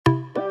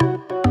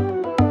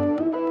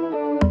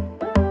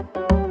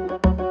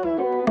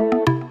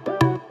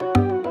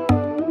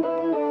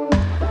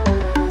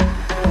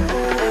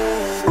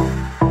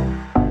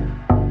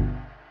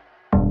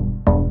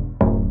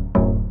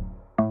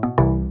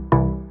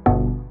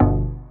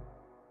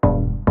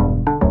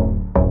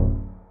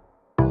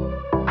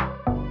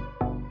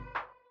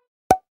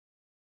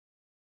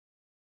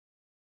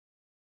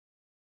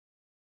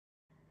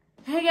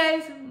Hey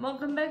guys,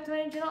 welcome back to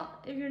my channel.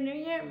 If you're new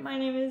here, my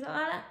name is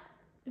Anna.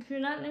 If you're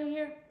not new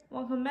here,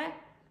 welcome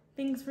back.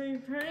 Thanks for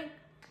returning.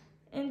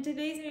 And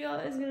today's video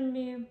is going to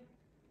be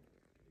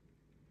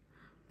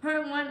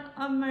part 1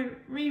 of my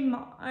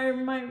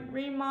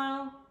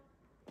remodel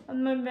of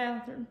my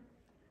bathroom.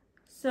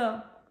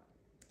 So,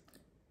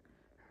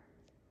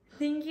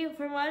 thank you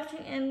for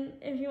watching, and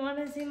if you want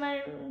to see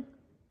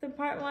the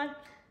part 1,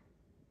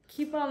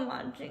 keep on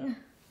watching.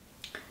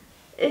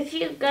 If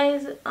you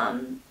guys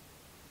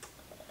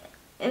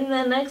in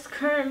the next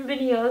current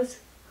videos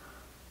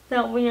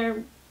that we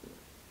are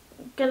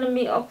gonna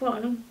be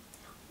uploading,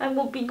 I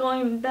will be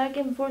going back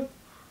and forth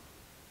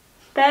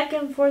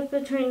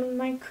between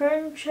my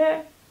current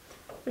chair,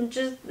 which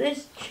is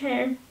this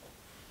chair,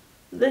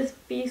 this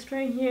beast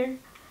right here,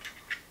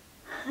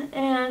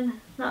 and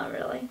not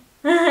really.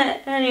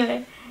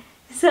 Anyway,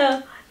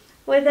 so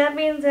with that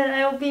being said,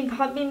 I will be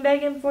popping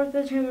back and forth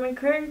between my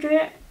current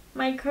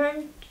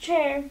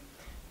chair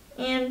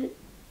and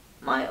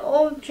my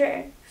old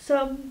chair.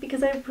 So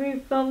because I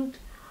pre-filmed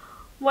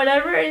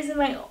whatever I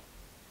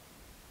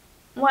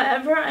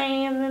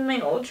am in my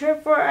old chair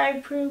for, I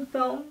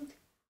pre-filmed.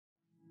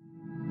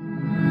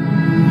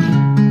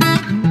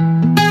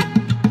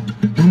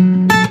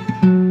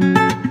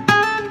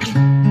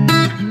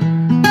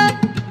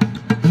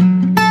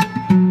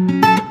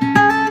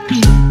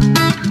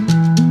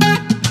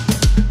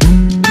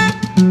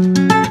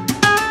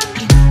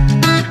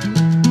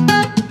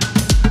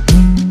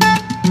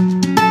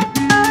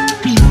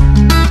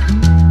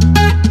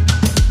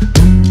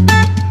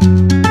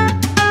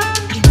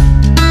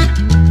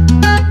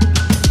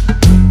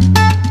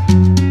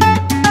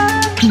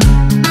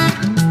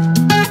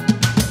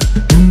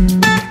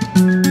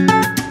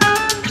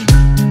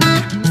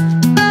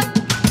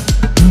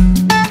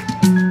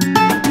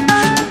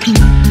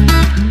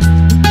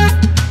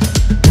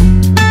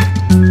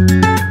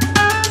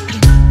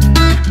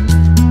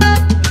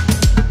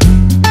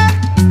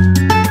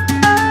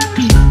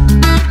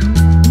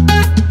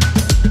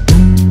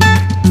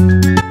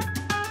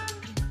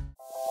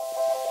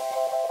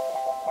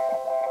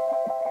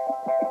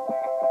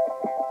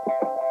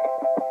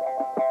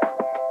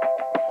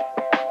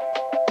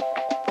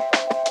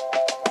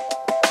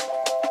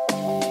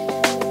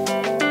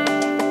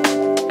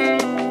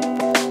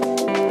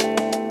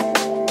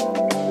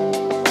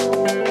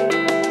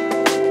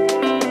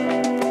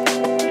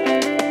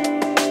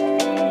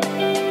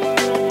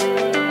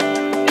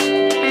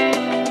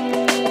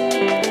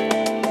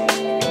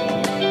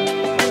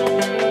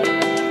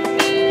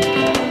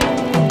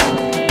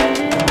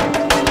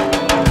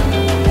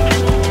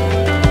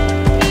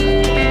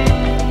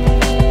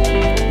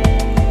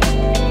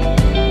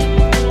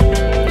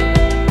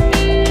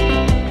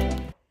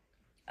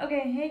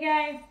 Hey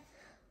guys,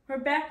 we're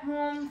back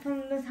home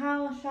from the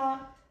tile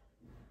shop,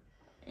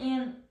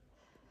 and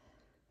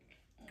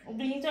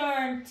these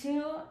are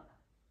 2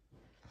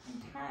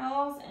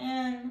 tiles,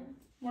 and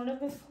what are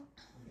they called?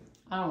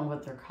 I don't know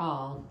what they're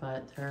called,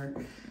 but they're,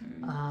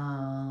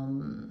 I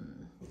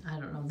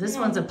don't know. This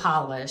one's a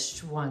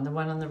polished one. The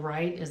one on the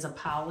right is a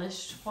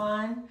polished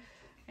one,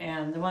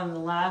 and the one on the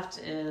left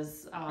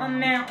is a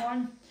matte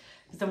one.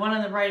 The one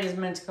on the right is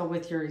meant to go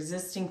with your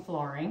existing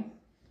flooring.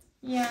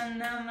 Yeah, and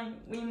now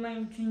we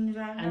might change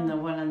that. And the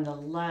one on the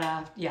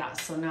left, yeah,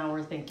 so now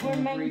we're thinking of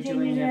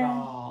redoing it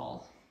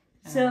all.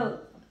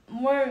 So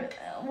with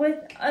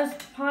us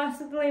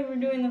possibly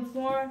redoing the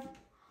floor,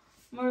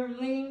 we're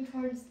leaning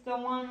towards the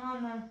one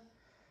on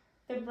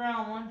the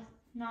brown one,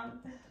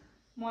 not the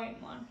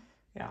white one.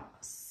 Yeah.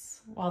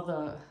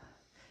 Well,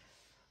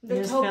 I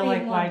just feel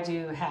like why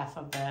do half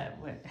of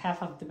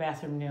the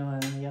bathroom new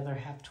and the other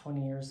half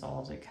 20 years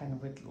old? It kind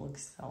of would look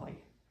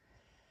silly.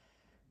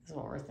 Is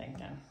what we're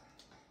thinking.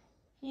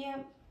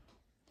 Yep.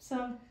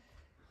 So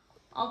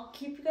I'll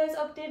keep you guys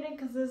updated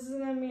because this is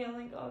gonna be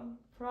like a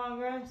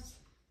progress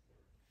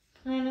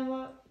kind of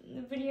a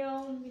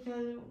video,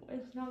 because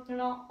it's not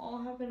gonna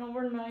all happen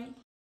overnight.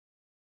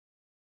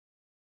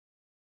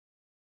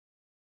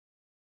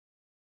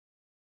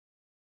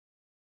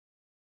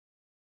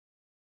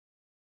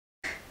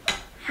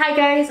 Hi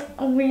guys,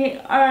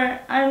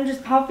 I'm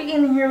just popping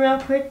in here real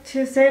quick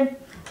to say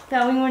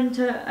that we went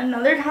to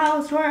another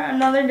tile store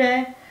another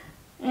day,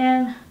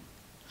 and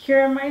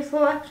here are my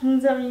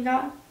selections that we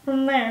got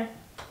from there.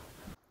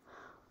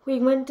 We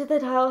went to the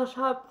tile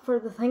shop for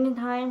the second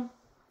time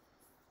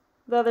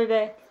the other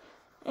day,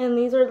 and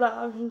these are the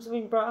options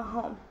we brought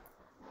home.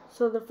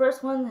 So the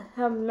first one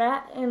have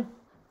matte and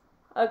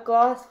a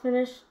gloss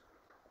finish.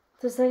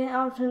 The second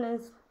option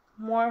is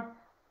more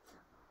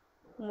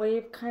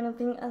wave kind of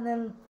thing, and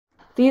then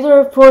these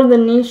are for the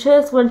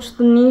niches, which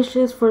the niche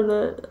is for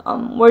the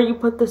where you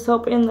put the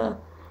soap in the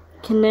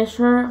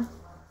conditioner.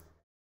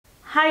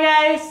 Hi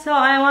guys, so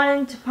I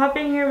wanted to pop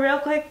in here real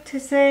quick to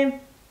say,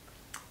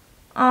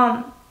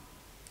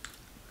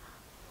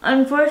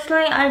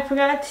 unfortunately I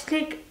forgot to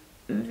take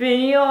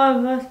video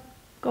of us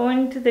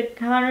going to the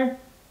counter,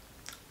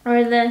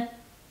 or the,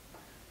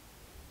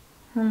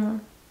 oh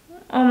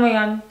my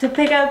god, to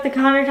pick out the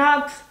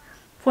countertops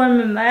for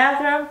my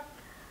bathroom.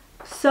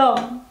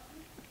 So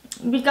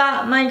we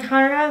got my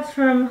countertops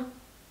from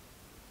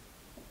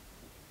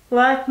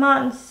Black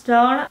Mountain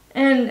Stone,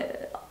 and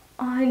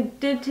I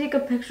did take a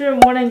picture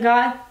of what I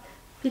got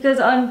because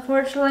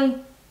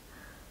unfortunately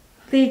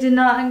they did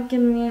not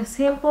give me a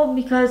sample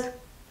because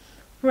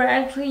we're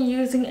actually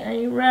using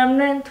a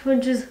remnant,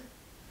 which is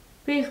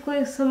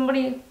basically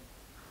somebody,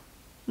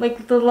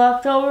 like the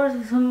leftovers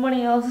of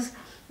somebody else's,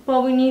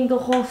 but we need the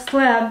whole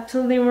slab,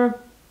 so they were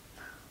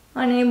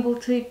unable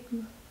to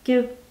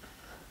give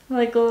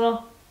like a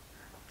little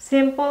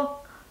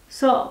sample.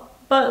 So,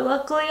 but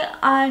luckily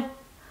I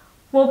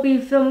will be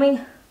filming.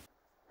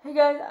 Hey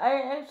guys,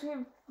 I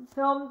actually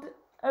filmed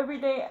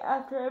every day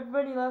after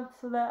everybody left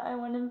so that I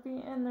wouldn't be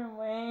in their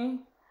way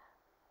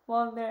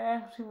while they're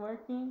actually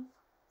working.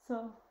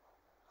 So,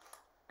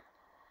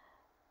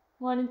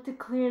 wanted to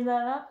clear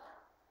that up.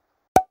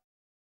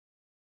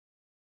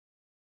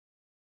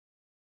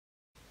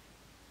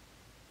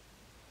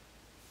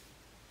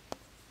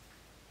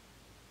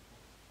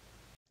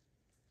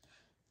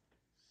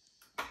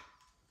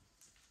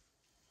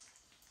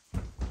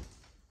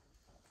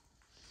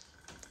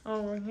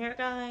 Over here,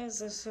 guys,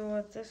 this is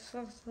what this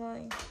looks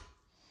like.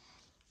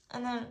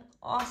 And then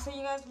also,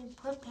 you guys, we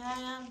put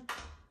padding on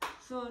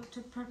so to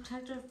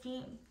protect your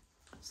feet.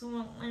 So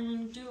when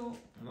you do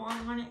walk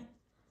on it,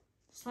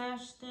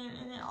 slash stand,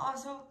 and it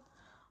also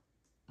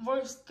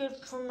works good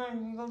for my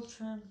legal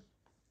trim.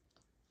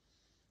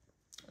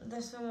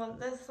 This is what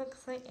this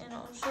looks like, and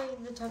I'll show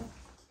you the top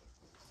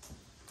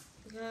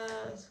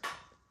because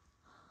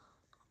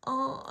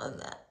all of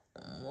that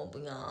will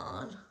be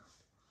on.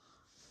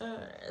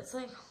 It's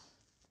like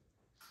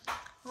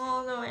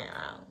all the way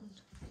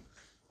around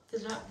the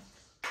top.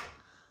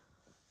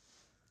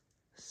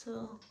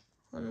 So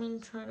let me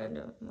try to do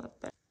it my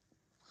best.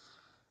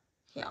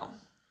 Yeah,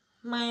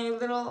 my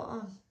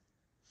little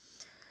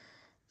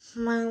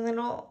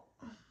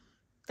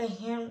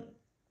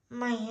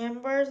my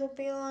handbars will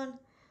be on.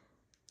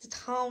 The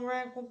towel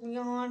rack will be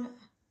on.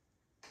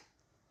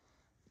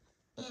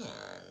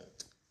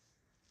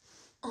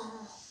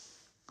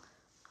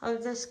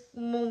 And this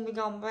won't be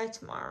gone by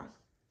tomorrow.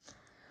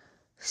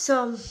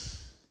 So,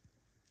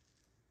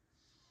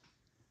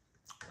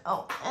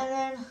 and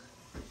then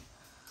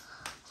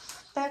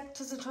back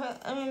to the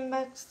toilet.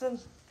 Back to the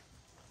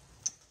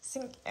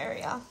sink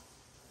area.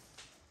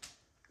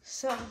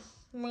 So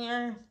we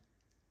are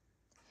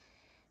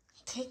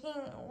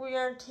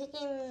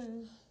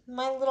taking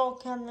my little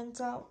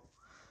cabinets out.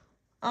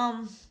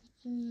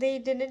 They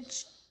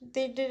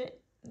did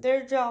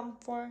their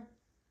job for,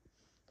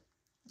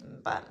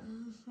 but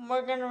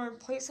we're gonna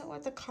replace it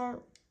with a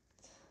cart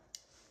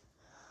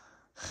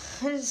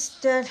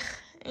instead,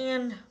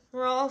 and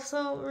we're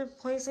also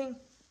replacing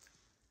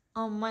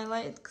my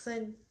lights because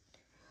I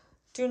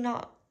do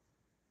not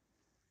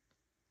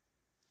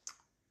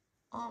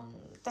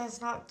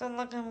that's not the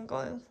look I'm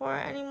going for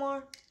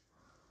anymore.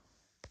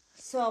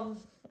 So,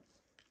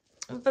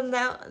 but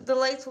now the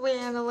lights will be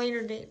at a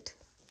later date,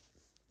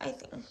 I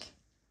think.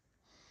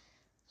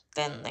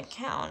 Then the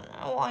count,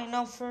 well, I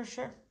know for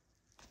sure.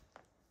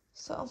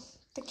 So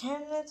the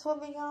cabinets will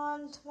be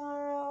gone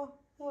tomorrow,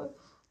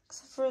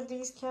 except for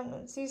these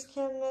cabinets. These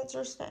cabinets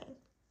are staying.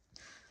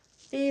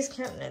 These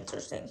cabinets are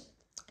staying.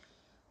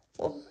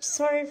 Well,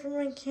 sorry for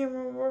my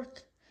camera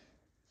work.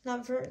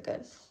 Not very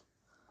good.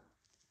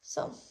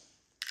 So,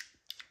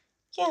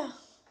 yeah.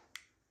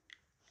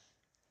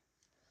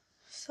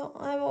 So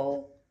I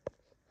will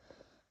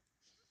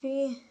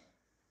be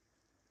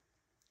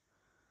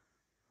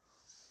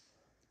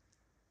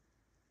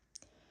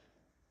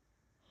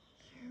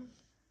here.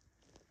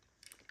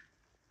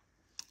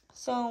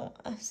 So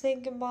I say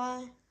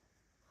goodbye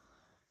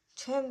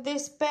to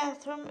this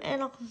bathroom,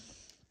 and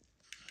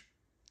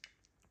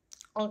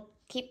I'll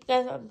keep you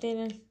guys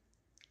updated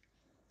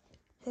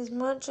as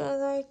much as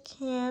I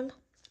can.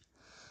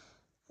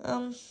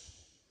 I'll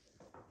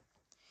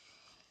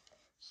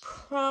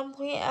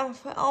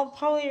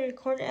probably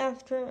record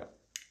after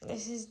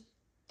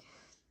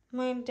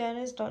my dad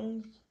is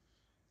done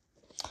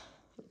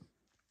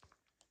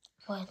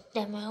with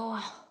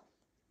demo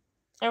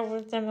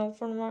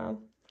for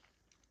tomorrow.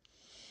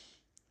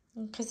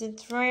 Because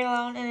it's very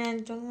loud and I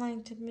don't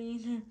like to be in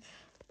here.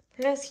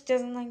 Plus he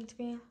doesn't like to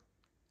be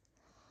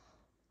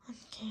on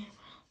camera.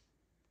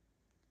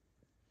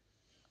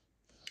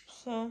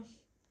 So,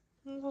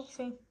 we'll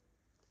see.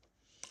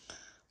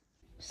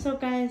 So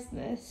guys,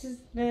 this is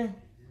the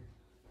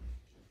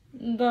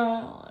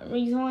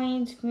reason why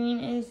it's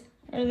green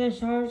the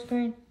shower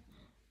screen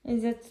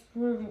is it's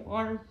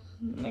for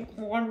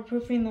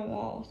waterproofing the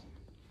walls.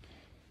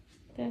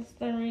 That's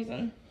the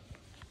reason.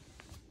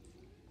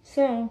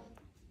 So,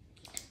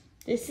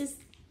 this is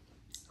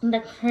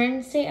the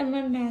current state of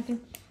my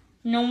bathroom.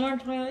 No more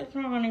toilet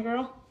for Honey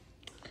Girl.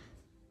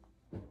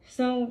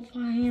 So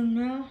I am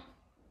now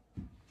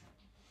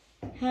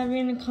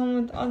having to come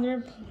with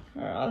other,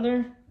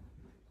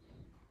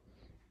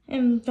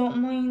 and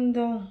don't mind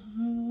the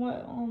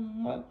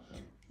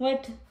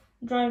wet,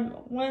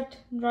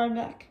 dry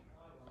back.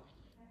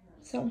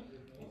 So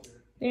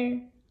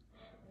there,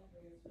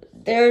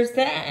 there's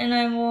that, and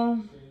I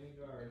will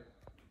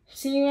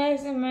see you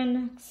guys in my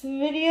next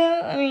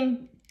video.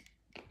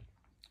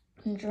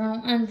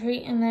 Journal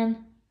entry, and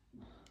then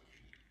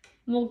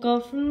we'll go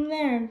from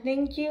there.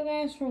 Thank you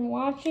guys for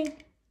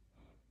watching,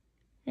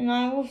 and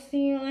I will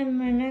see you in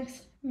my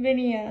next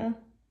video.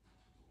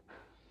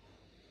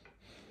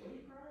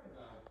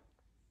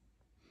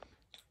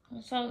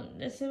 So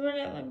this is what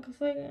it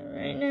looks like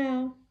right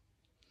now,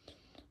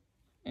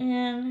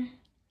 and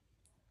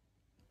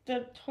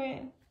the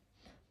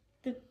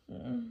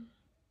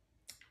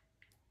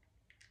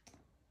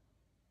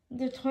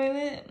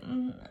toilet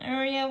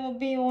area will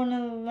be one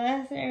of the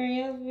last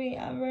areas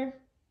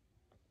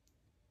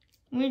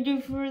we do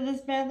for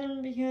this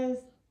bathroom, because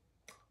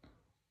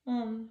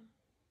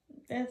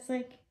that's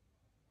like,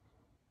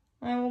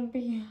 I will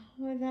be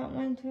without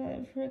my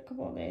toilet for a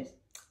couple of days.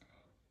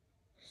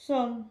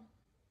 So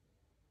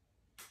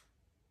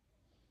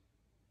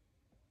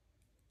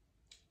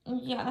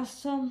yeah,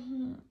 so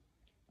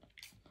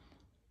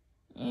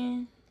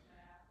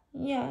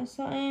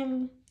I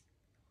am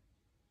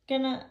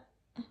gonna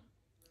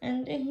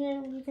end it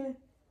here, because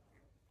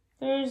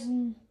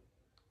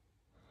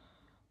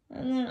and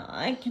then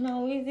I can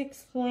always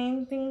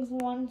explain things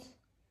once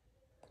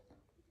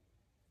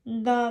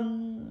you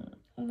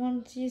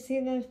see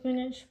the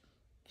finished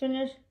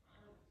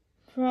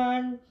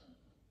product.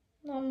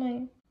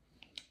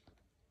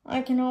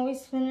 I can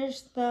always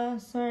finish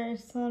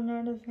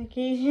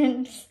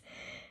notifications.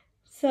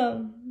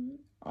 So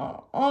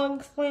I'll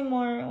explain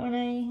more when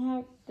I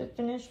have the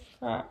finished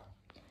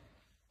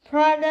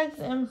products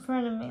in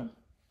front of me.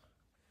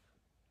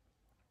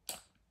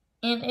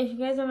 And if you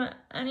guys have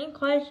any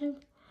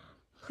questions,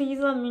 please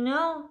let me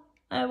know.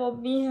 I will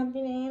be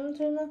happy to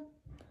answer them.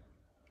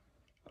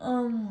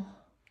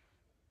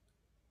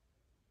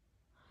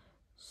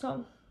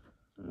 So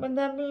with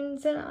that being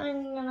said,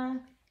 I'm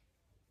gonna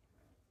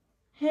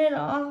head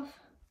off.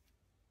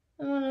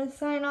 I'm gonna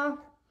sign off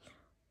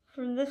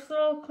for this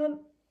little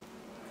clip.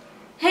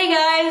 Hey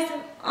guys,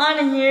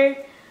 Anna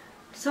here.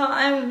 So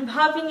I'm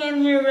popping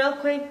in here real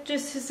quick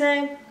just to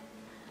say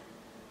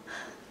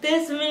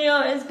this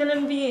video is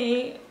gonna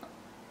be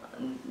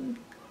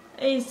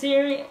a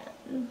series,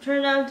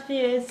 turned out to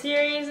be a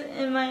series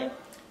in on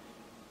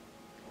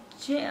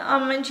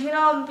my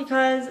channel,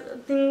 because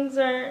things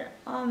are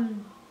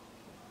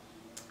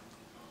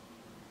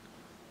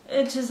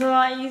it's just a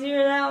lot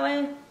easier that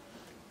way.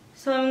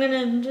 So I'm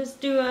gonna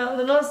just do a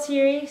little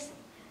series.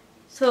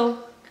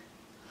 So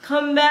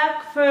come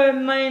back for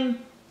my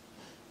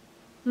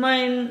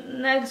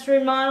next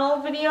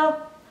remodel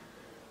video.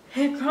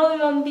 It probably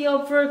won't be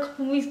up for a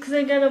couple weeks because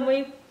I gotta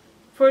wait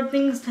for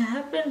things to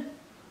happen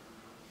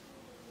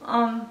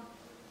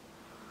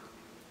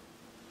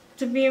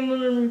to be able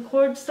to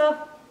record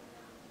stuff.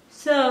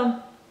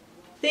 So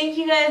thank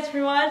you guys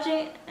for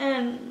watching,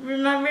 and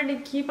remember to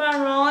keep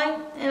on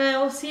rolling, and I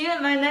will see you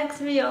in my next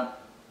video.